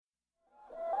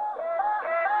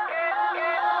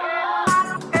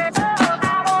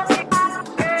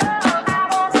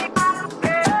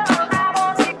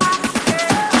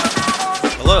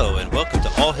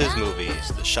all his movies,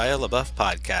 the Shia LaBeouf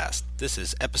podcast. This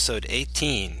is episode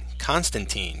 18,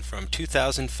 Constantine from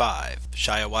 2005.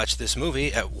 Shia watched this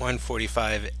movie at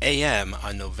 1:45 a.m.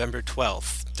 on November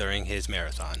 12th during his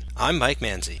marathon. I'm Mike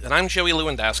Manzi. And I'm Joey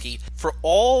Lewandowski. For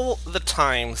all the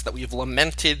times that we've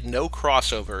lamented no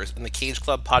crossovers in the Cage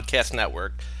Club Podcast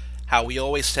Network, how we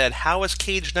always said, how has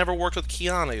Cage never worked with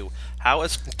Keanu? How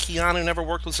has Keanu never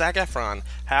worked with Zac Efron?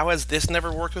 How has this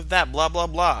never worked with that? Blah, blah,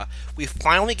 blah. We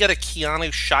finally get a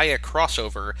Keanu-Shia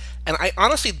crossover, and I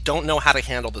honestly don't know how to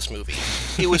handle this movie.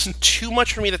 It was too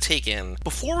much for me to take in.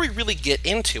 Before we really get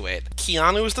into it,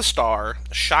 Keanu is the star,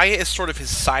 Shia is sort of his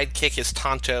sidekick, his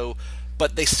Tonto,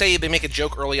 but they make a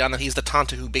joke early on that he's the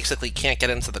Tonto who basically can't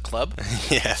get into the club.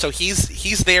 Yeah. So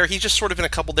he's there. He's just sort of in a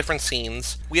couple different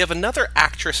scenes. We have another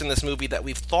actress in this movie that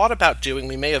we've thought about doing.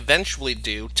 We may eventually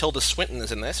do. Tilda Swinton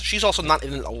is in this. She's also not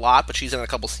in it a lot, but she's in a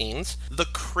couple scenes. The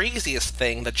craziest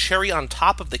thing, the cherry on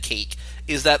top of the cake,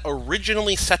 is that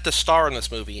originally set to star in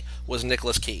this movie was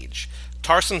Nicolas Cage.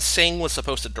 Tarsem Singh was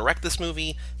supposed to direct this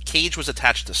movie. Cage was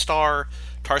attached to star.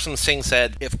 Tarsem Singh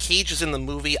said, if Cage is in the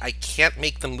movie, I can't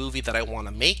make the movie that I want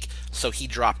to make, so he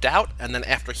dropped out, and then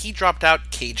after he dropped out,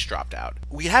 Cage dropped out.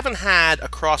 We haven't had a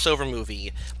crossover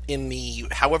movie in the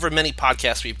however many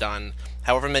podcasts we've done,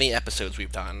 however many episodes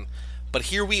we've done, but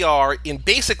here we are in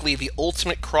basically the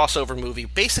ultimate crossover movie,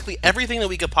 basically everything that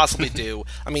we could possibly do.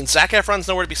 I mean, Zac Efron's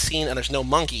nowhere to be seen, and there's no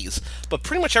monkeys, but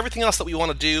pretty much everything else that we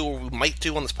want to do, or we might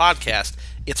do on this podcast,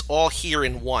 it's all here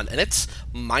in one, and it's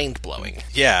mind-blowing.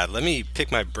 Yeah, let me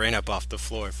pick my brain up off the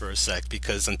floor for a sec,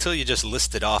 because until you just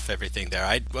listed off everything there,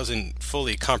 I wasn't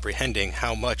fully comprehending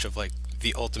how much of,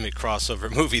 the ultimate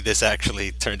crossover movie this actually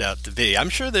turned out to be. I'm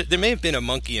sure that there may have been a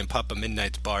monkey in Papa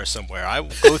Midnight's bar somewhere. I will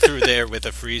go through there with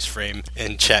a freeze frame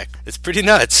and check. It's pretty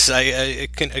nuts. I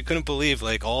couldn't believe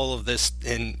all of this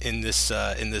in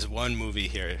this one movie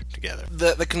here together.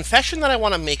 The confession that I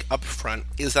want to make up front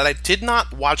is that I did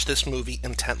not watch this movie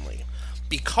intently,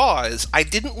 because I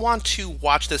didn't want to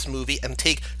watch this movie and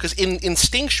because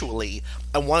instinctually,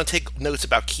 I want to take notes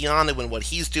about Keanu and what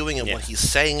he's doing and what he's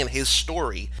saying in his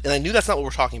story, and I knew that's not what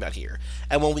we're talking about here.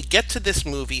 And when we get to this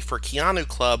movie for Keanu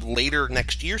Club later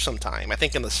next year sometime, I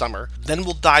think in the summer, then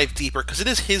we'll dive deeper, because it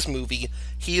is his movie,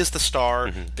 he is the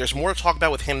star, There's more to talk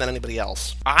about with him than anybody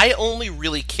else. I only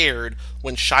really cared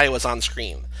when Shia was on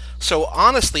screen. So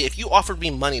honestly, if you offered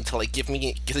me money to give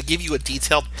you a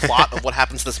detailed plot of what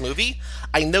happens in this movie,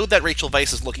 I know that Rachel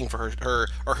Weisz is looking for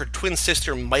her twin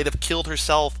sister might have killed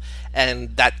herself,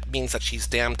 and that means that she's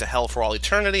damned to hell for all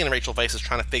eternity, and Rachel Weisz is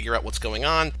trying to figure out what's going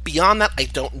on. Beyond that, I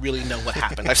don't really know what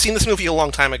happened. I've seen this movie a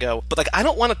long time ago, but I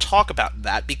don't want to talk about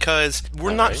that, because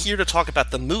we're not here to talk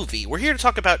about the movie. We're here to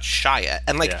talk about Shia.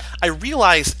 And I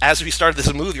realized as we started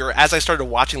this movie, or as I started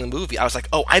watching the movie, I was like,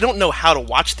 oh, I don't know how to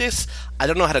watch this. I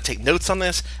don't know how to take notes on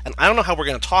this, and I don't know how we're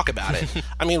going to talk about it.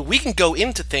 I mean, we can go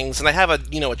into things, and I have a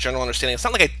general understanding. It's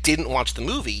not like I didn't watch the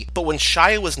movie, but when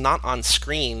Shia was not on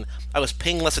screen, I was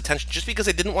paying less attention just because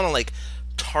I didn't want to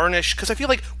tarnish, because I feel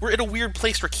like we're in a weird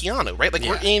place for Keanu, right?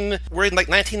 We're in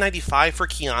 1995 for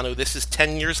Keanu. This is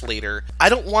 10 years later. I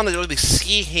don't want to really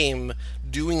see him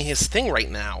doing his thing right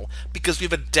now, because we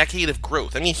have a decade of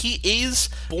growth. I mean, he is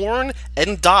born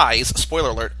and dies, spoiler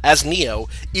alert, as Neo,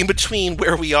 in between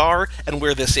where we are and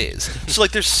where this is. So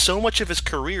there's so much of his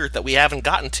career that we haven't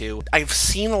gotten to. I've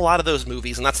seen a lot of those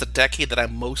movies, and that's the decade that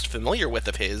I'm most familiar with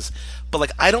of his, but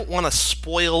I don't want to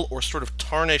spoil or sort of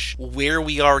tarnish where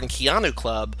we are in Keanu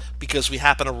Club, because we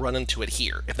happen to run into it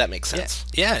here, if that makes sense.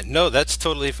 Yeah, no, that's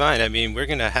totally fine. I mean, we're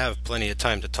going to have plenty of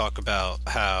time to talk about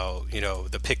how,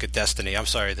 the pick of destiny,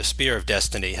 the Spear of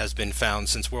Destiny has been found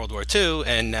since World War II,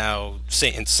 and now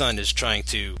Satan's son is trying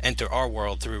to enter our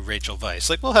world through Rachel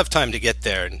Weisz. We'll have time to get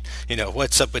there, and,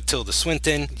 what's up with Tilda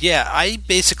Swinton? Yeah, I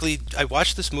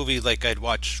watched this movie like I'd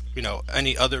watch,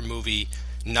 any other movie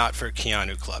not for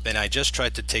Keanu Club, and I just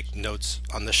tried to take notes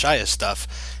on the Shia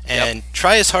stuff and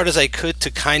try as hard as I could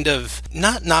to kind of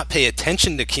not pay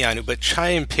attention to Keanu, but try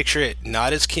and picture it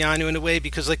not as Keanu in a way,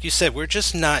 because like you said, we're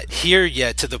just not here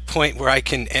yet to the point where I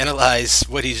can analyze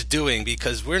what he's doing,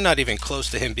 because we're not even close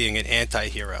to him being an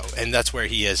anti-hero, and that's where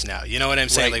he is now. You know what I'm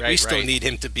saying? We still need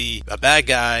him to be a bad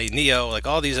guy, Neo,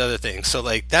 all these other things. So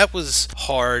that was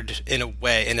hard in a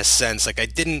way, in a sense. I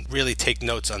didn't really take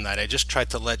notes on that. I just tried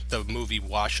to let the movie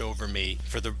wash over me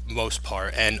for the most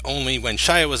part. And only when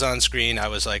Shia was on screen, I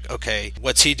was like, okay,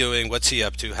 what's he doing? What's he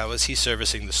up to? How is he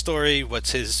servicing the story?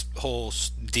 What's his whole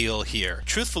deal here?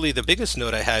 Truthfully, the biggest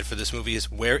note I had for this movie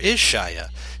is, where is Shia?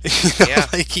 Yeah.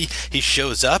 Like he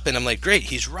shows up and I'm like, great,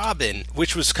 he's Robin,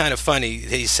 which was kind of funny.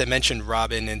 He mentioned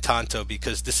Robin and Tonto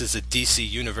because this is a DC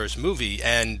Universe movie,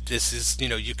 and this is,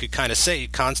 you could kind of say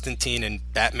Constantine and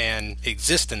Batman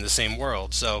exist in the same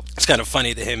world. So it's kind of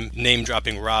funny to him name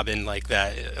dropping Robin like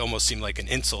that. It almost seemed like an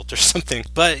insult or something.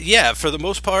 But yeah, for the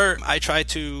most part, I tried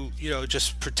to,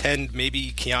 just pretend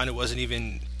maybe Keanu wasn't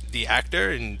even the actor,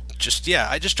 and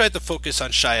I just tried to focus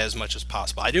on Shia as much as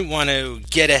possible. I didn't want to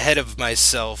get ahead of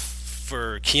myself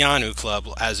for Keanu Club,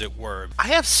 as it were. I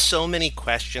have so many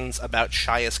questions about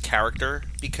Shia's character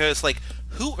because,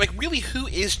 who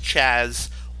is Chaz?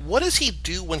 What does he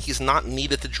do when he's not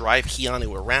needed to drive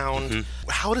Keanu around? Mm-hmm.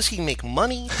 How does he make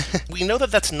money? We know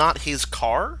that that's not his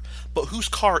car, but whose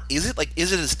car is it?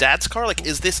 Is it his dad's car?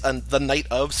 Is this the night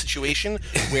of situation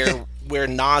where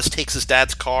Nas takes his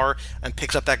dad's car and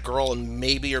picks up that girl and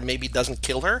maybe or maybe doesn't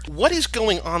kill her? What is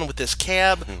going on with this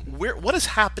cab? What is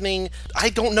happening? I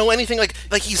don't know anything.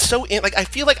 He's so I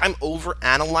feel like I'm over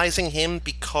analyzing him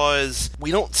because we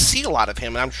don't see a lot of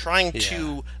him, and I'm trying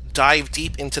to dive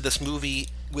deep into this movie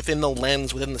within the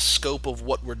lens, within the scope of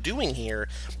what we're doing here,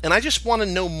 and I just want to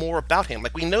know more about him.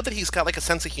 We know that he's got a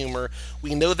sense of humor.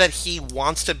 We know that he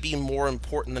wants to be more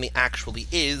important than he actually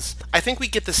is. I think we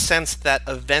get the sense that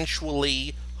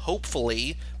eventually,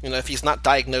 hopefully, if he's not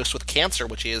diagnosed with cancer,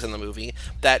 which he is in the movie,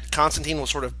 that Constantine will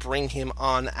sort of bring him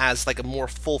on as a more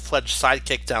full-fledged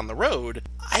sidekick down the road.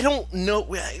 I don't know.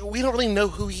 We don't really know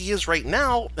who he is right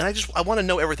now, and I want to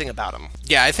know everything about him.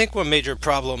 Yeah, I think one major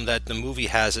problem that the movie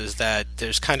has is that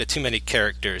there's kind of too many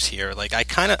characters here.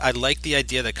 I like the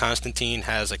idea that Constantine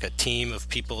has a team of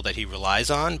people that he relies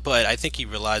on, but I think he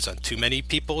relies on too many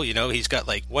people. He's got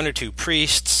one or two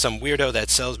priests, some weirdo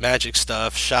that sells magic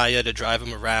stuff, Shia to drive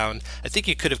him around. I think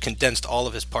you could have condensed all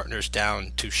of his partners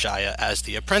down to Shia as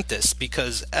the apprentice,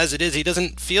 because as it is, he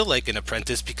doesn't feel like an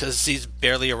apprentice because he's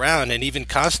barely around, and even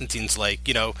Constantine's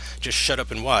just shut up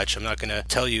and watch. I'm not going to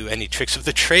tell you any tricks of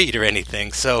the trade or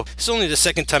anything. So it's only the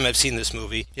second time I've seen this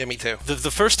movie. Yeah, me too.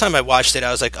 The first time I watched it,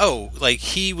 I was like, oh,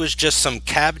 he was just some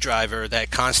cab driver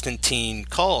that Constantine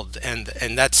called, and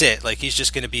that's it. He's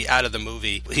just going to be out of the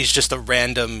movie. He's just a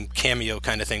random cameo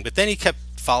kind of thing. But then he kept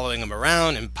following him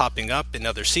around and popping up in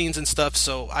other scenes and stuff,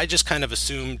 so I just kind of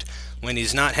assumed when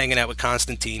he's not hanging out with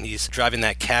Constantine, he's driving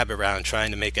that cab around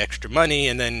trying to make extra money,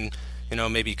 and then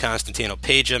maybe Constantine will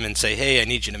page him and say, hey, I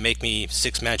need you to make me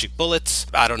 6 magic bullets.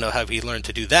 I don't know how he learned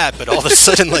to do that, but all of a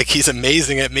sudden, he's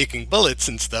amazing at making bullets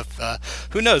and stuff.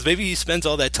 Who knows? Maybe he spends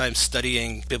all that time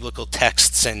studying biblical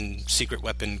texts and secret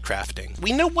weapon crafting.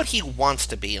 We know what he wants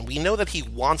to be, and we know that he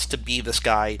wants to be this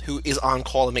guy who is on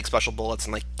call to make special bullets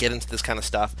and, get into this kind of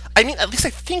stuff. I mean, at least I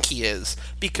think he is,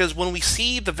 because when we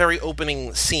see the very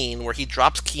opening scene where he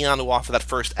drops Keanu off of that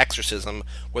first exorcism,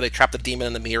 where they trap the demon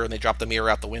in the mirror and they drop the mirror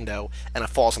out the window, and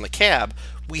it falls in the cab,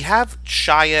 we have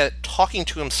Shia talking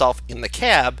to himself in the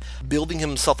cab, building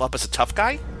himself up as a tough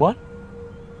guy. What?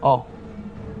 Oh,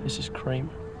 this is Kramer.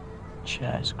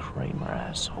 Chaz Kramer,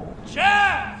 asshole.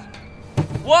 Chaz!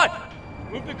 What?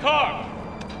 Move the car.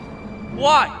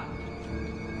 Why?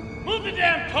 Move the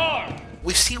damn car!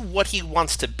 We see what he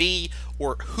wants to be,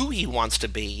 or who he wants to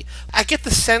be. I get the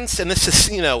sense, and this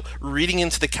is, reading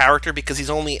into the character because he's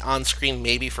only on screen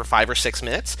maybe for 5 or 6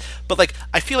 minutes, but,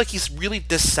 I feel like he's really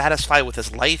dissatisfied with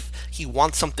his life. He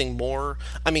wants something more.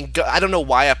 I mean, I don't know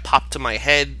why it popped to my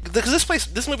head, because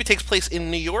this movie takes place in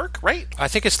New York, right? I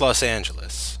think it's Los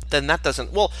Angeles. Then that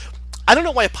doesn't... Well, I don't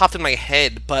know why it popped in my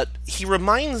head, but he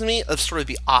reminds me of sort of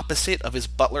the opposite of his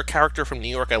Butler character from New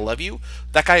York, I Love You.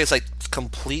 That guy is,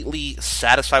 completely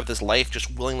satisfied with his life, just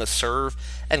willing to serve.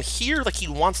 And here, he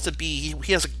wants to be...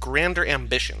 He has grander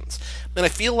ambitions. And I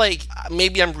feel like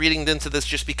maybe I'm reading into this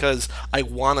just because I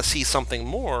want to see something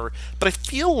more, but I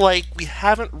feel like we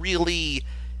haven't really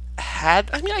had...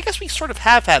 I mean, I guess we sort of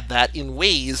have had that in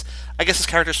ways. I guess his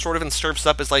character sort of in Surf's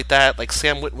Up is like that,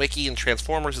 Sam Witwicky in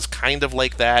Transformers is kind of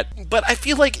like that. But I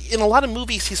feel like in a lot of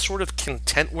movies he's sort of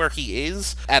content where he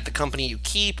is, at The Company You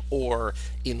Keep, or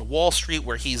in Wall Street,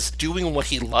 where he's doing what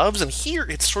he loves. And here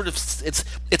it's sort of...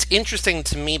 It's interesting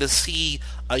to me to see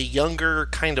a younger,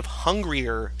 kind of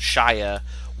hungrier Shia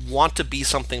want to be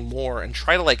something more and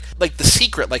try to like The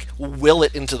Secret, like will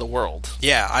it into the world.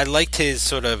 Yeah, I liked his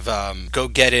sort of go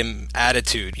get him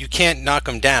attitude. You can't knock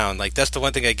him down. Like, that's the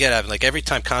one thing I get at him. Like, every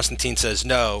time Constantine says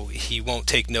no, he won't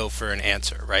take no for an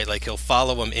answer, right? Like, he'll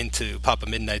follow him into Papa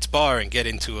Midnight's bar and get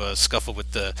into a scuffle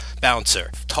with the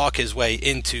bouncer, talk his way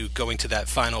into going to that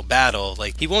final battle.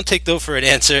 Like, he won't take no for an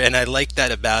answer, and I like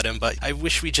that about him, but I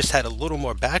wish we just had a little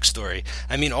more backstory.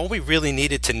 I mean, all we really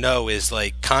needed to know is,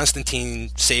 like,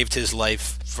 Constantine saved his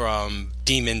life from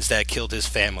demons that killed his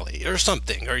family or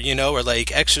something, or or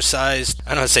like exorcised, I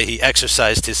don't want to say he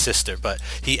exorcised his sister, but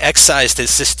he excised his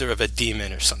sister of a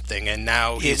demon or something, and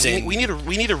now he's in. We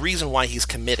need a reason why he's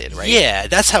committed, right? Yeah,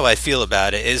 that's how I feel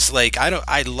about it. Is like,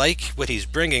 I like what he's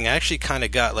bringing. I actually kind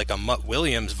of got like a Mutt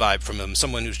Williams vibe from him,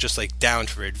 someone who's just like down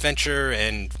for adventure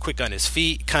and quick on his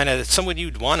feet, kind of someone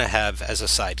you'd want to have as a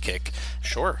sidekick.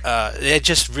 Sure. They're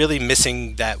just really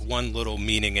missing that one little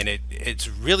meaning, and it's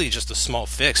really just a small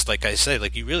fix. Like I said,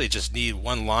 like, you really just need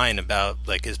one line about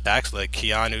like his back, like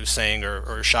Keanu saying, or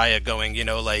Shia going,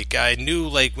 like, I knew,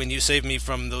 like, when you saved me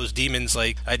from those demons,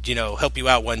 like, I'd help you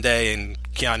out one day, and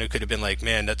Keanu could have been like,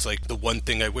 man, that's like the one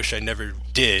thing I wish I never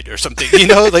did, or something,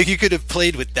 like, you could have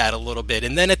played with that a little bit,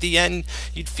 and then at the end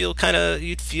you'd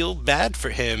feel bad for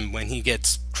him when he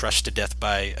gets crushed to death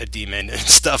by a demon and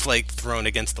stuff, like thrown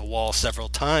against the wall several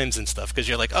times and stuff, because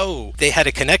you're like, oh, they had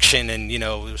a connection, and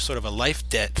there was sort of a life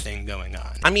debt thing going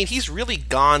on. I mean, he's really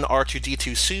gone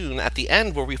R2-D2 soon at the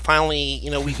end, where we finally,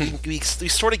 we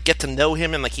sort of get to know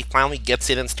him, and like he finally gets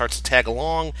in and starts to tag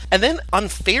along, and then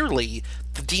unfairly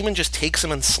the demon just takes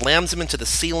him and slams him into the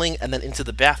ceiling, and then into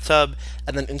the bathtub,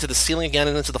 and then into the ceiling again,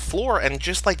 and into the floor, and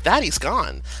just like that, he's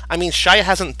gone. I mean, Shia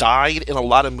hasn't died in a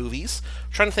lot of movies.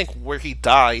 I'm trying to think where he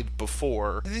died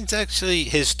before. I think it's actually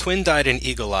his twin died in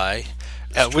Eagle Eye.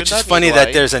 Which is funny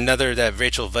that there's that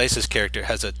Rachel Weisz's character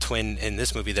has a twin in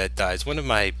this movie that dies. One of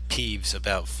my peeves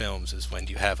about films is when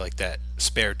you have like that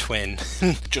spare twin.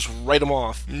 Just write him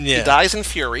off. Yeah. He dies in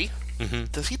Fury. Mm-hmm.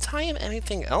 Does he tie in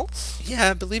anything else?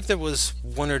 Yeah, I believe there was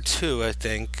one or two, I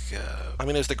think. I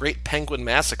mean, there's the Great Penguin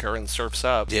Massacre in Surf's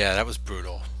Up. Yeah, that was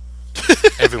brutal.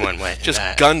 Everyone went just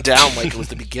gunned down like it was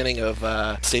the beginning of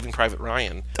Saving Private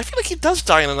Ryan. I feel like he does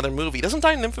die in another movie. He doesn't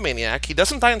die in Nymphomaniac. He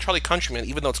doesn't die in Charlie Countryman,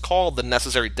 even though it's called The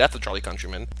Necessary Death of Charlie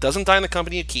Countryman. Doesn't die in The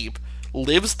Company you Keep.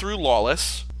 Lives through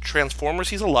Lawless. Transformers,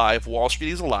 he's alive. Wall Street,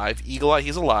 he's alive. Eagle Eye,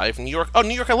 he's alive. New York,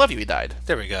 I Love You, he died.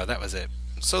 There we go. That was it.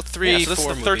 So so this is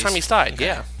the third time he's died. Okay.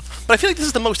 Yeah. But I feel like this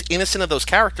is the most innocent of those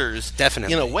characters.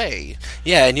 Definitely. In a way.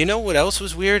 Yeah, and you know what else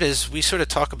was weird is we sort of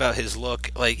talk about his look.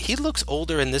 Like, he looks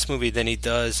older in this movie than he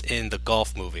does in the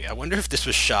golf movie. I wonder if this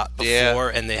was shot before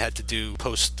and they had to do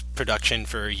post-production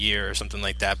for a year or something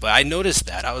like that. But I noticed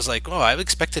that. I was like, oh, I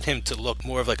expected him to look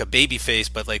more of like a baby face,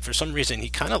 but like for some reason he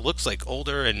kind of looks like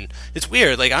older, and it's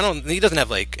weird. Like, he doesn't have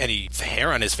like any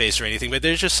hair on his face or anything, but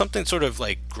there's just something sort of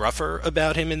like gruffer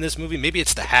about him in this movie. Maybe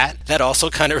it's the hat. That also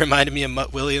kind of reminded me of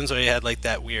Mutt Williams, where he had like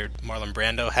that weird Marlon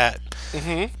Brando hat.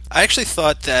 Mm-hmm. I actually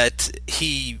thought that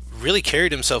he really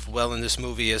carried himself well in this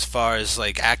movie as far as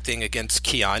like acting against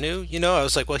Keanu. I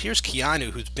was like, well, here's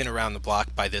Keanu, who's been around the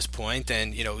block by this point,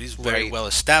 and he's very well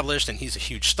established, and he's a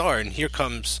huge star, and here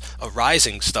comes a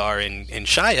rising star in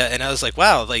Shia, and I was like,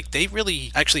 wow, like they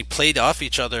really actually played off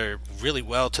each other really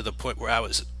well, to the point where I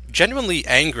was genuinely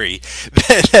angry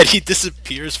that he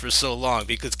disappears for so long,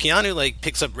 because Keanu like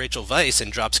picks up Rachel Weisz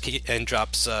and drops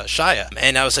Shia,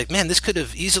 and I was like, man, this could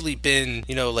have easily been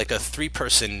like a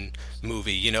 3-person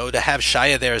movie, to have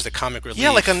Shia there as the comic relief. Yeah,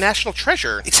 like a National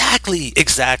Treasure. Exactly.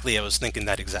 I was thinking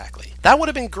that exactly. That would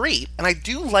have been great, and I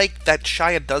do like that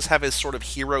Shia does have his sort of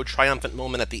hero triumphant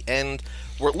moment at the end,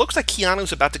 where it looks like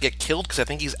Keanu's about to get killed because I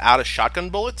think he's out of shotgun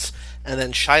bullets, and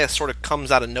then Shia sort of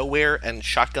comes out of nowhere and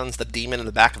shotguns the demon in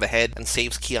the back of the head and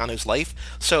saves Keanu's life.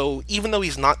 So even though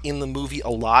he's not in the movie a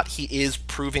lot, he is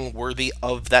proving worthy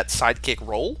of that sidekick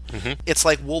role. Mm-hmm. It's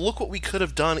like, well, look what we could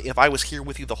have done if I was here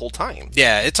with you the whole time.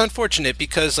 Yeah, it's unfortunate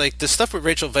because like the stuff with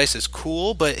Rachel Weisz is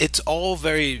cool, but it's all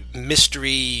very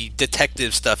mystery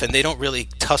detective stuff, and they don't really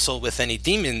tussle with any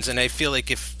demons, and I feel like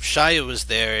if Shia was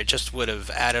there, it just would have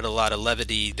added a lot of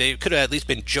levity. They could have at least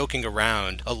been joking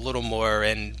around a little more,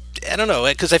 and I don't know,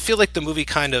 because I feel like the movie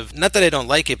kind of, not that I don't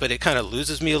like it, but it kind of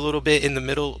loses me a little bit in the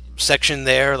middle section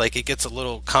there. Like, it gets a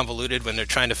little convoluted when they're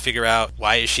trying to figure out,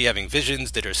 why is she having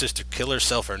visions? Did her sister kill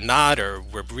herself or not? Or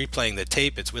we're replaying the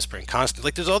tape, it's whispering constantly.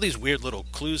 Like, there's all these weird little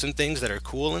clues and things that are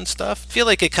cool and stuff. I feel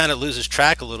like it kind of loses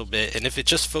track a little bit, and if it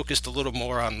just focused a little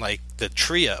more on, like, the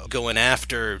trio going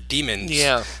after demons,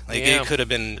 it could have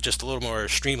been just a little more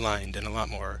streamlined and a lot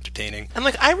more entertaining. And,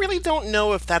 like, I really don't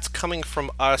know if that's coming from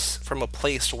us from a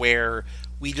place where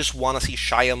we just want to see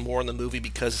Shia more in the movie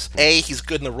because A, he's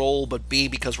good in the role, but B,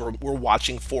 because we're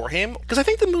watching for him. Because I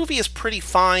think the movie is pretty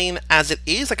fine as it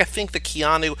is. Like, I think the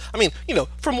Keanu, I mean, you know,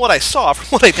 from what I saw, from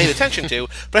what I paid attention to,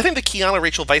 but I think the Keanu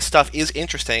Rachel Weisz stuff is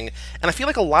interesting, and I feel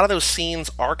like a lot of those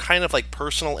scenes are kind of like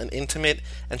personal and intimate,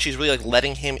 and she's really like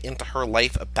letting him into her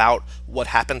life about what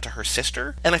happened to her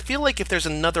sister. And I feel like if there's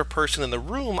another person in the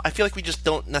room, I feel like we just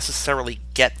don't necessarily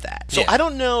get that. So I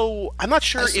don't know, I'm not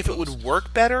sure if it would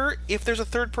work better if there's a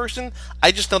third person.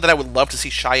 I just know that I would love to see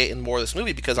Shia in more of this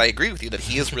movie because I agree with you that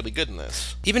he is really good in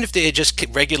this. Even if they had just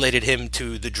regulated him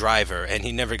to the driver and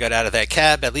he never got out of that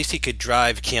cab, at least he could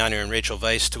drive Keanu and Rachel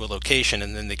Weisz to a location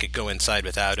and then they could go inside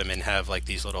without him and have like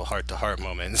these little heart-to-heart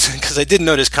moments. Because I did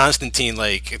notice Constantine,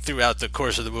 like, throughout the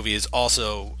course of the movie is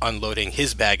also unloading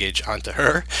his baggage onto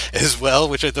her as well,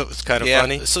 which I thought was kind of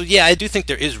funny. So yeah, I do think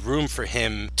there is room for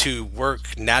him to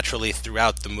work naturally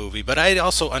throughout the movie, but I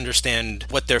also understand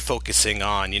what they're focusing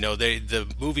on. You know, the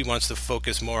movie wants to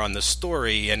focus more on the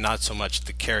story and not so much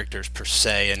the characters per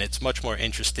se, and it's much more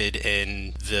interested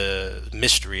in the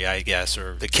mystery, I guess,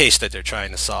 or the case that they're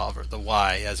trying to solve, or the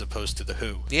why, as opposed to the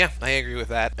who. Yeah, I agree with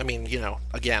that. I mean, you know,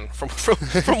 again,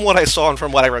 from what I saw and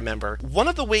from what I remember, one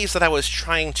of the ways that I was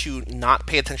trying to not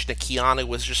pay attention to Keanu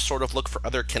was just sort of look for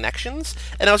other connections.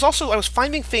 And I was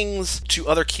finding things to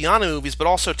other Keanu movies, but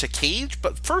also to Cage.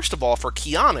 But first of all, for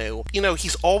Keanu, you know,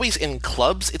 he's always in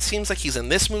clubs. It seems like he's in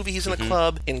this movie, he's in a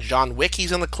club. In John Wick,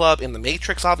 he's in the club. In The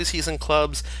Matrix, obviously, he's in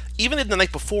clubs. Even in The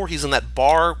Night Before, he's in that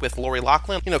bar with Lori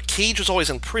Loughlin. You know, Cage was always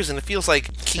in prison. It feels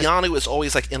like Keanu is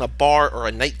always like in a bar or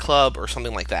a nightclub or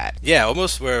something like that. Yeah,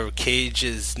 almost where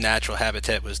Cage's natural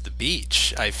habitat was the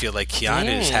beach. I feel like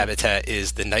Keanu's habitat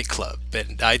is the nightclub.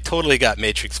 And I totally got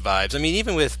Matrix vibes. I mean,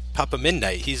 even with Papa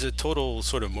Midnight, he's a total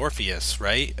sort of Morpheus,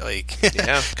 right? Like,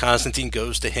 Constantine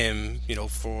goes to him, you know,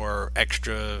 for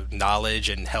extra knowledge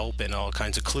and help and all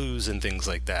kinds of clues and things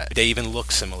like that. They even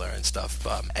look similar and stuff.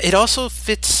 It also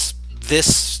fits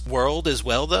this world as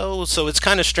well, though, so it's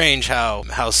kind of strange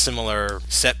how similar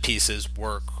set pieces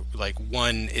work. Like,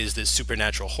 one is this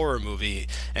supernatural horror movie,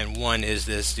 and one is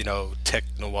this, you know, tech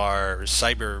noir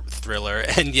cyber thriller,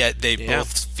 and yet they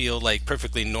both feel like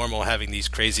perfectly normal having these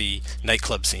crazy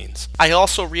nightclub scenes. I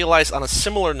also realized on a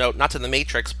similar note, not to The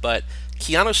Matrix, but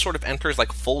Keanu sort of enters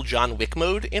like full John Wick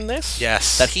mode in this.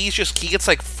 Yes. That he gets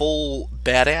like full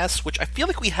badass, which I feel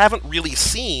like we haven't really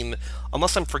seen,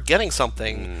 unless I'm forgetting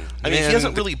something. I mean, he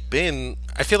hasn't really been...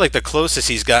 I feel like the closest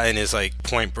he's gotten is like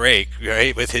Point Break,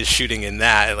 right? With his shooting in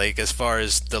that, like, as far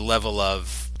as the level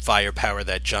of firepower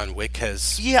that John Wick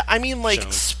has. Yeah, I mean, like,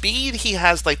 shown. Speed, he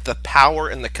has like the power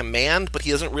and the command, but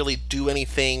he doesn't really do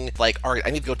anything like, all right,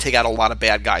 I need to go take out a lot of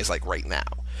bad guys like right now.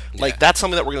 Like, that's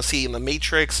something that we're going to see in The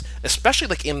Matrix, especially,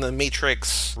 like, in The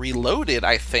Matrix Reloaded,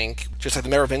 I think. Just like the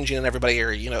Merovingian and everybody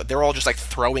are, you know, they're all just, like,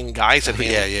 throwing guys at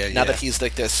him. Now that he's,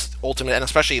 like, this ultimate, and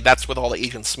especially that's with all the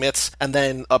Agent Smiths, and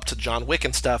then up to John Wick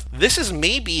and stuff. This is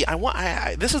maybe,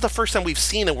 this is the first time we've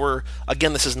seen it where,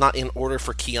 again, this is not in order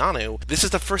for Keanu. This is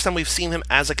the first time we've seen him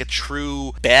as, like, a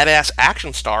true badass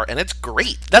action star, and it's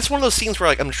great. That's one of those scenes where,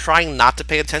 like, I'm trying not to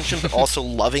pay attention, but also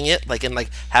loving it, like, and, like,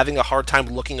 having a hard time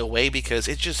looking away because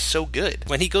it's just so good.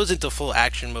 When he goes into full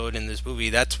action mode in this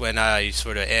movie, that's when I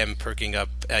sort of am perking up.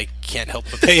 I can't help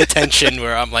but pay attention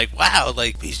where I'm like, wow,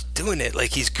 like, he's doing it.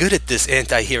 Like, he's good at this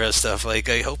anti-hero stuff. Like,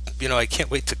 I hope, you know, I can't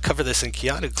wait to cover this in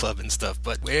Keanu Club and stuff.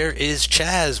 But where is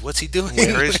Chaz? What's he doing?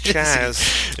 Where is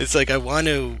Chaz? It's like, I want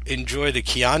to enjoy the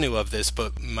Keanu of this,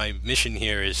 but my mission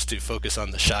here is to focus on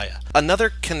the Shia.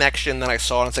 Another connection that I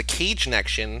saw, and it's a Cage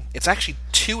connection, it's actually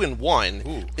 2 in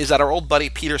 1, is that our old buddy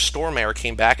Peter Stormare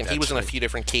came back, and he was in a few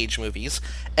different Cage movies.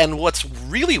 And what's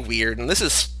really weird, and this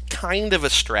is kind of a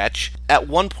stretch, at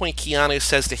one point Keanu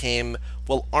says to him,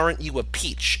 well, aren't you a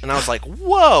peach? And I was like,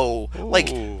 whoa!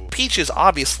 Like, peaches,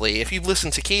 obviously, if you've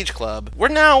listened to Cage Club, we're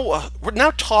now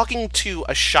talking to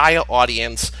a Shia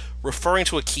audience referring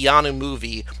to a Keanu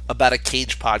movie about a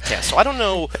Cage podcast. So I don't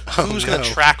know who's going to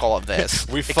track all of this.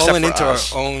 We've fallen into our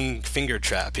own finger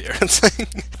trap here. I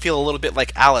feel a little bit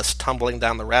like Alice tumbling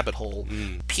down the rabbit hole.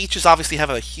 Peaches obviously have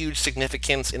a huge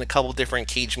significance in a couple different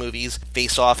Cage movies,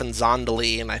 Face Off and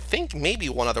Zondali, and I think maybe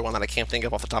one other one that I can't think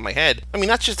of off the top of my head. I mean,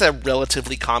 that's just a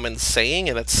relatively common saying,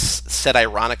 and it's said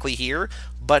ironically here.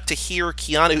 But to hear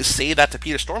Keanu say that to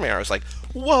Peter Stormare, I was like,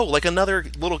 whoa, like another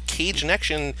little Cage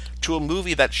connection to a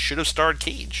movie that should have starred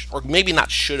Cage. Or maybe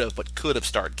not should have, but could have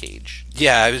starred Cage.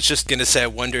 Yeah, I was just going to say, I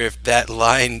wonder if that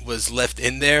line was left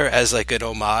in there as like an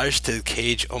homage to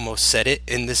Cage almost said it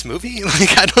in this movie.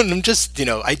 Like, I'm just,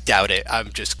 I doubt it.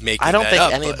 I'm just making I don't that think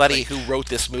up, anybody who wrote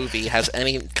this movie has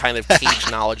any kind of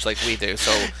Cage knowledge like we do.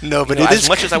 So, No, but as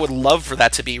much as I would love for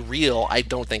that to be real, I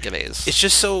don't think it is. It's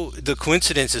just the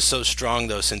coincidence is so strong,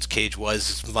 though, since Cage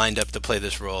was lined up to play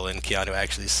this role and Keanu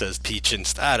actually says Peach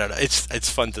and I don't know. It's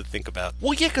fun to think about.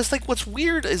 Well, yeah, because like what's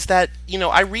weird is that,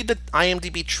 I read the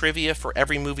IMDb trivia for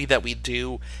every movie that we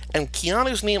do, and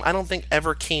Keanu's name I don't think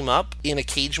ever came up in a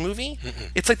Cage movie.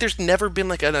 It's like there's never been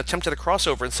like an attempt at a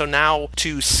crossover, and so now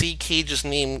to see Cage's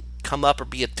name come up or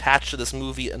be attached to this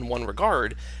movie in one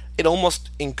regard, it almost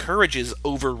encourages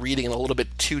over-reading and a little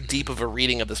bit too deep of a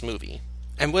reading of this movie.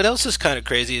 And what else is kind of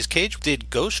crazy is Cage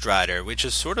did Ghost Rider, which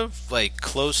is sort of like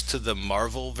close to the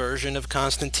Marvel version of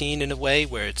Constantine in a way,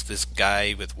 where it's this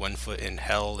guy with one foot in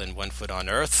hell and one foot on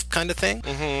earth kind of thing.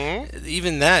 Mm-hmm.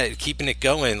 Even that, keeping it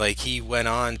going, like he went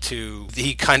on to,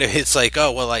 he kind of hits like,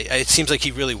 oh, well, it seems like he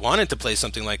really wanted to play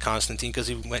something like Constantine because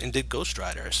he went and did Ghost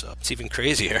Rider, so it's even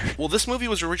crazier. Well, this movie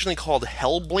was originally called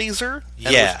Hellblazer,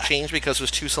 and yeah. It was changed because it was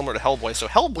too similar to Hellboy, so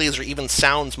Hellblazer even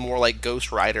sounds more like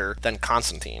Ghost Rider than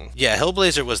Constantine. Yeah,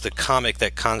 Hellblazer was the comic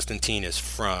that Constantine is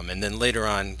from, and then later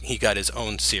on he got his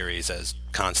own series as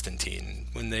Constantine.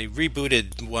 When they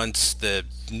rebooted once the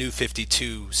New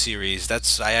 52 series,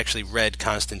 I actually read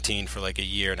Constantine for like a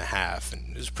year and a half,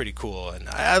 and it was pretty cool. And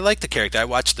I liked the character. I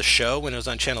watched the show when it was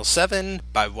on Channel 7.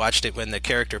 I watched it when the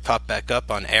character popped back up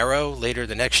on Arrow later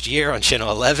the next year on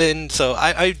Channel 11. So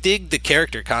I dig the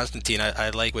character Constantine. I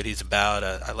like what he's about.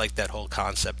 I like that whole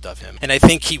concept of him. And I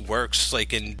think he works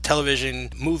like in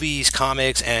television, movies,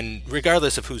 comics, and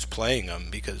regardless of who's playing him,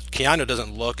 because Keanu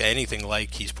doesn't look anything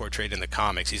like he's portrayed in the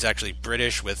comics. He's actually British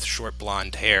with short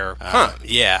blonde hair.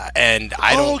 Yeah, and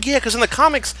I don't... Oh, yeah, because in the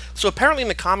comics... So apparently in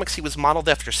the comics he was modeled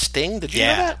after Sting. Did you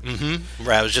know that? Mm-hmm.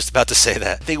 Right, I was just about to say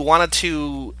that. They wanted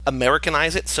to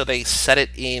Americanize it, so they set it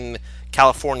in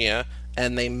California,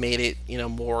 and they made it,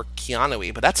 more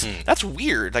Keanu-y. But that's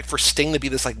weird, like for Sting to be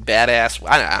this like badass.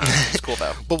 I don't know. It's cool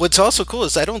though. But what's also cool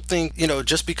is I don't think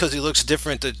just because he looks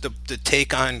different, the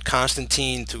take on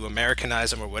Constantine to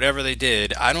Americanize him or whatever they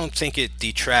did, I don't think it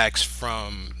detracts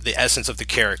from the essence of the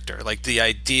character. Like the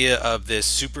idea of this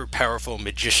super powerful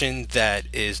magician that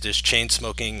is this chain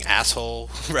smoking asshole,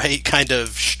 right? Kind of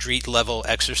street level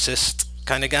exorcist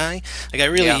kind of guy. Like I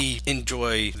really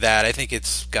enjoy that. I think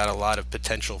it's got a lot of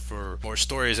potential for more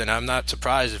stories, and I'm not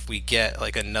surprised if we get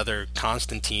like another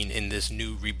Constantine in this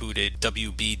new rebooted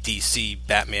WBDC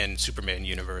Batman Superman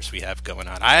universe we have going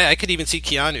on. I could even see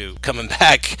Keanu coming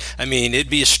back. I mean, it'd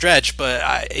be a stretch,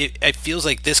 but it feels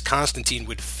like this Constantine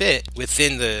would fit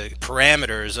within the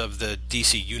parameters of the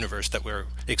DC universe that we're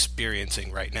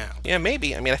experiencing right now. Yeah,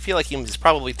 maybe. I mean, I feel like he's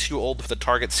probably too old for the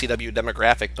target CW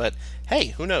demographic, but hey,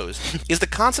 who knows? Is the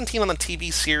Constantine on the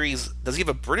TV series, does he have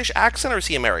a British accent or is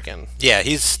he American? Yeah,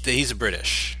 he's a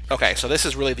British. Okay, so this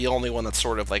is really the only one that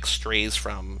sort of like strays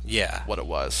from what it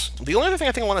was. The only other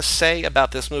thing I want to say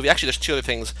about this movie, actually there's two other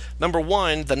things. Number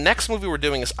one, the next movie we're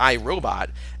doing is I, Robot,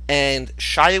 and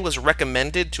Shia was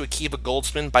recommended to Akiva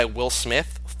Goldsman by Will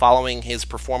Smith following his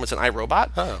performance in iRobot.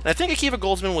 Oh. And I think Akiva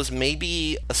Goldsman was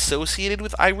maybe associated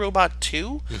with iRobot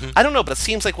too. Mm-hmm. I don't know, but it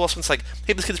seems like Will Smith's like,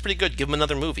 hey, this kid's pretty good, give him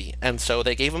another movie. And so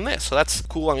they gave him this. So that's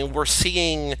cool. I mean,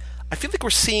 I feel like we're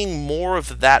seeing more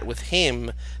of that with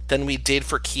him than we did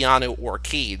for Keanu or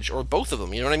Cage, or both of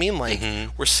them, you know what I mean? Like,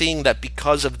 we're seeing that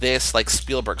because of this, like,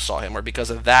 Spielberg saw him, or because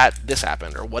of that, this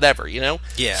happened, or whatever,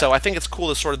 Yeah. So I think it's cool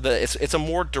to sort of, it's a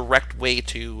more direct way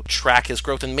to track his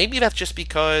growth, and maybe that's just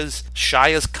because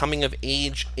Shia's coming of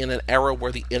age in an era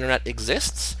where the internet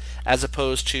exists, as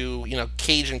opposed to,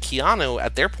 Cage and Keanu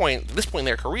at this point in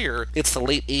their career, it's the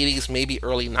late 80s, maybe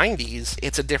early 90s.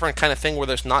 It's a different kind of thing where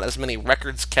there's not as many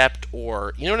records kept,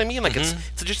 or, you know what I mean? Like, it's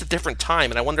just a different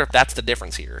time, and I wonder if that's the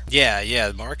difference here.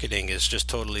 Yeah, marketing is just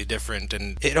totally different,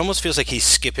 and it almost feels like he's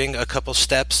skipping a couple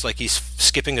steps, like he's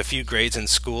skipping a few grades in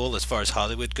school as far as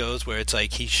Hollywood goes, where it's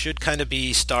like he should kind of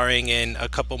be starring in a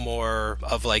couple more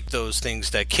of, like, those things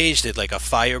that Cage did, like a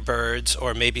Firebirds,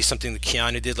 or maybe something that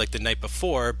Keanu did, like The Night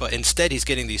Before, but instead he's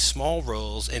getting these small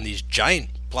roles in these giant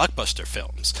blockbuster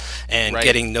films and Right.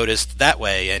 getting noticed that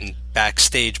way and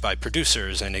backstage by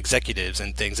producers and executives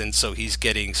and things, and so he's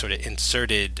getting sort of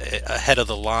inserted ahead of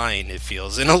the line, it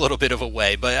feels, in a little bit of a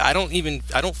way. But I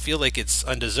don't feel like it's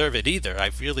undeserved either.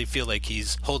 I really feel like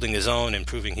he's holding his own and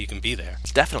proving he can be there.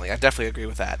 Definitely, I definitely agree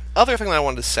with that. Other thing that I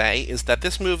wanted to say is that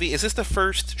this is the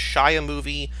first Shia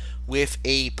movie with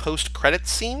a post-credit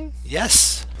scene?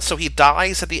 Yes. So he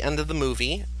dies at the end of the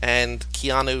movie, and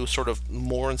Keanu sort of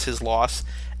mourns his loss,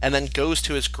 and then goes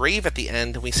to his grave at the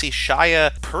end, and we see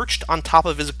Shia perched on top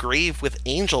of his grave with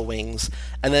angel wings,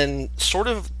 and then sort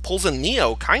of pulls a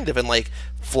Neo, kind of, and like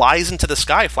flies into the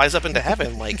sky, flies up into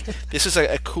heaven. Like, this is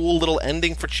a cool little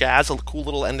ending for Chaz, a cool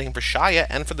little ending for Shia,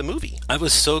 and for the movie. I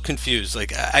was so confused.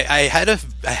 Like, I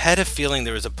had a feeling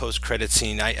there was a post-credit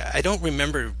scene. I don't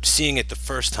remember seeing it the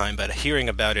first time, but hearing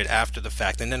about it after the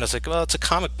fact. And then I was like, well, it's a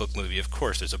comic book movie. Of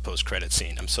course there's a post-credit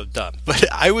scene. I'm so dumb.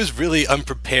 But I was really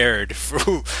unprepared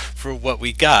for what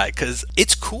we got, because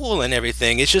it's cool and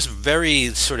everything. It's just very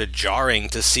sort of jarring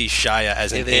to see Shia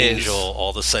as an angel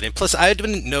all of a sudden. Plus, I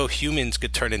didn't know humans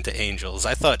could turn into angels.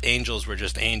 I thought angels were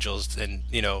just angels, and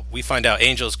we find out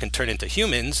angels can turn into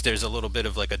humans. There's a little bit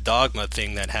of like a dogma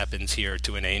thing that happens here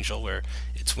to an angel where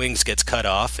its wings gets cut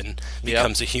off and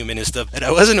becomes a human and stuff. And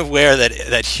I wasn't aware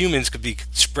that humans could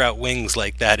sprout wings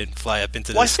like that and fly up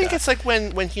into the sky. Well, I think it's like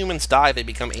when humans die, they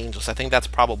become angels. I think that's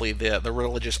probably the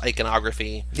religious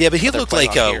iconography. Yeah, but he looked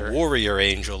like a warrior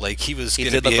angel. Like he was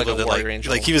going to be able to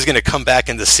like he was going to come back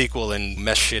in the sequel and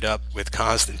mess shit up with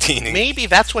Constantine. Maybe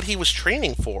that's what he was training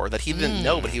for, that he didn't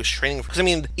know, but he was training for. Because I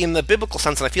mean, in the biblical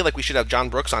sense, and I feel like we should have John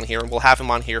Brooks on here, and we'll have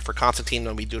him on here for Constantine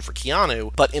when we do it for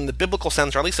Keanu. But in the biblical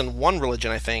sense, or at least in one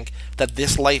religion, I think that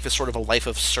this life is sort of a life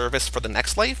of service for the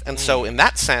next life, and so in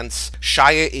that sense,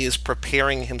 Shia is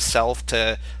preparing himself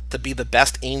to be the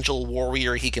best angel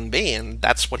warrior he can be, and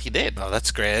that's what he did. Oh,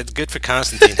 that's great. It's good for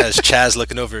Constantine. Has Chaz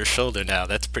looking over his shoulder now.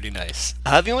 That's pretty nice.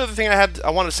 The only other thing I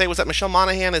wanted to say was that Michelle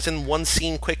Monaghan is in one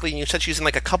scene quickly, and you said she's in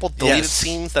like a couple deleted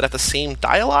scenes that have the same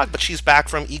dialogue, but she's back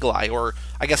from Eagle Eye, or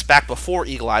I guess back before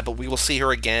Eagle Eye, but we will see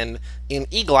her again in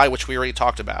Eagle Eye, which we already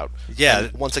talked about. Yeah.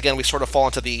 And once again, we sort of fall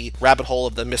into the rabbit hole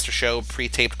of the Mr. Show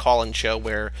pre-taped call-in show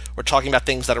where we're talking about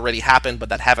things that already happened but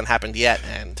that haven't happened yet,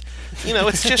 and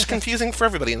it's just confusing for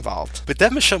everybody involved. But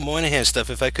that Michelle Monaghan stuff,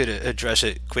 if I could address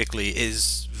it quickly,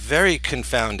 is very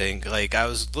confounding. Like, I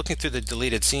was looking through the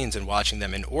deleted scenes and watching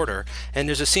them in order, and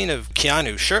there's a scene of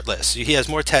Keanu shirtless. He has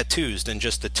more tattoos than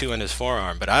just the 2 on his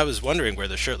forearm, but I was wondering where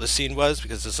the shirtless scene was,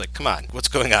 because it's like, come on, what's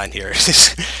going on here?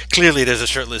 Clearly there's a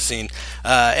shirtless scene,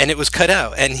 and it was cut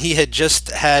out, and he had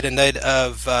just had a night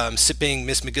of sipping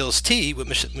Miss McGill's tea with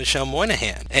Michelle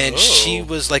Monaghan, and she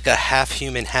was like a half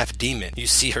human, half demon. You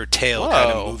see her tail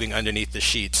kind of moving underneath the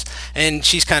sheets, and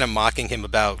she's kind of mocking him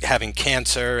about having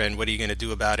cancer, and what are you going to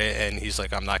do about it? And he's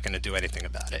like, I'm not going to do anything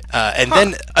about it. And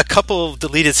then a couple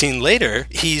deleted scene later,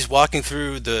 he's walking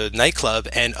through the nightclub,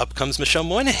 and up comes Michelle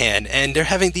Monaghan, and they're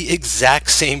having the exact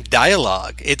same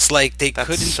dialogue. It's like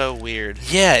That's so weird.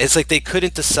 Yeah, it's like they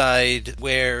couldn't decide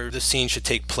where the scene should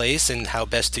take place and how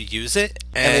best to use it.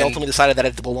 And they ultimately decided that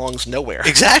it belongs nowhere.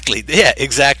 Exactly. Yeah,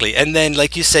 exactly. And then,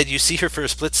 like you said, you see her for a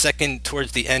split second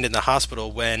towards the end in the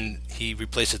hospital when he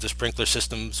replaces the sprinkler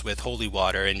systems with holy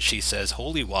water, and she says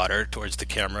holy water towards the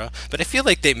camera. But I feel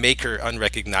like they make her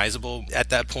unrecognizable at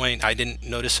that point. I didn't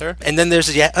notice her. And then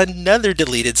there's yet another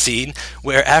deleted scene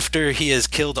where after he has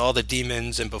killed all the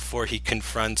demons and before he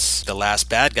confronts the last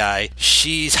bad guy,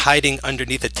 she's hiding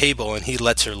underneath a table and he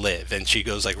lets her live. And she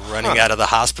goes like running out of the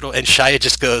hospital, and Shia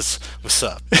just goes, "What's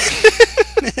up?"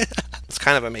 It's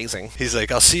kind of amazing. He's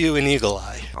like, "I'll see you in Eagle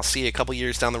Eye. I'll see you a couple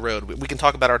years down the road. We can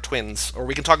talk about our twins, or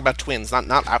we can talk about twins. Not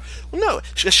no.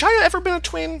 Has Shia ever been a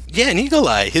twin? Yeah, in Eagle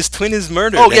Eye, his twin is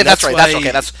murdered. Oh yeah, that's right. That's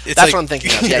okay. That's like, what I'm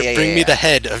thinking of. Yeah. Bring me the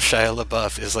head of Shia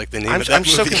LaBeouf is like the name of that I'm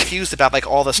movie. so confused about like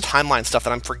all this timeline stuff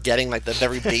that I'm forgetting like the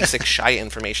very basic Shia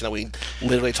information that we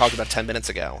literally talked about 10 minutes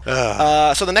ago.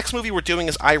 So the next movie we're doing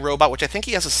is I, Robot, which I think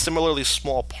he has a similarly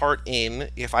small part in,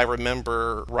 if I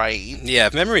remember right. Yeah,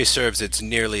 if memory serves, it's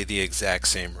nearly the exact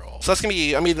same role. So that's going to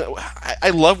be,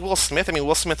 I love Will Smith. I mean,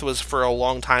 Will Smith was for a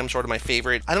long time sort of my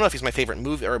favorite, I don't know if he's my favorite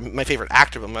movie, or my favorite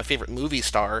actor, but my favorite movie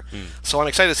star. So I'm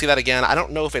excited to see that again. I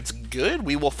don't know if it's good.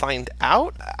 We will find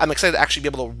out. I'm excited to actually be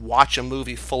able to watch a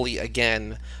movie fully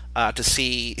again to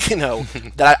see,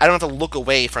 that I don't have to look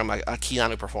away from a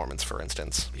Keanu performance, for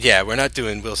instance. Yeah, we're not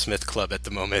doing Will Smith Club at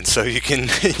the moment, so you can,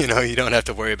 you don't have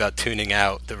to worry about tuning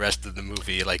out the rest of the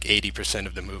movie, like 80%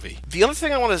 of the movie. The other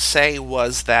thing I want to say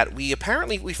was that we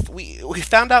apparently, we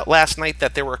found out last night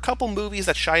that there were a couple movies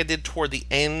that Shia did toward the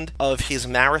end of his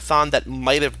marathon that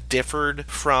might have differed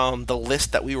from the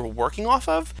list that we were working off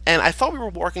of. And I thought we were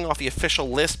working off the official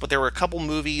list, but there were a couple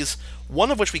movies,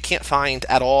 one of which we can't find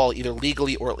at all, either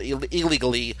legally or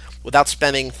illegally, without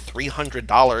spending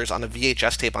 $300 on a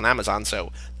VHS tape on Amazon,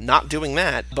 so not doing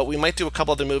that. But we might do a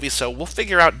couple other movies, so we'll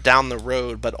figure out down the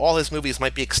road, but all his movies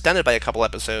might be extended by a couple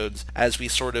episodes as we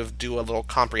sort of do a little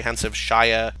comprehensive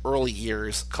Shia early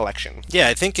years collection. Yeah,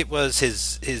 I think it was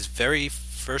his very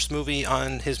first movie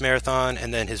on his marathon,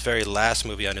 and then his very last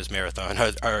movie on his marathon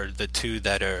are the two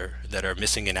that are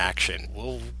missing in action.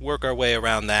 We'll work our way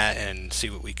around that and see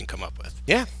what we can come up with.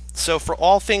 Yeah. So for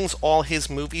all things, all his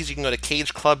movies, you can go to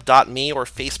cageclub.me or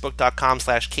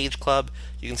facebook.com/cageclub.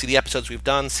 You can see the episodes we've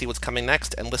done, see what's coming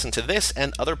next, and listen to this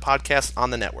and other podcasts on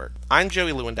the network. I'm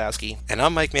Joey Lewandowski. And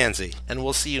I'm Mike Manzi. And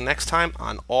we'll see you next time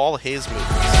on All His Movies.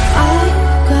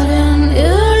 I've got an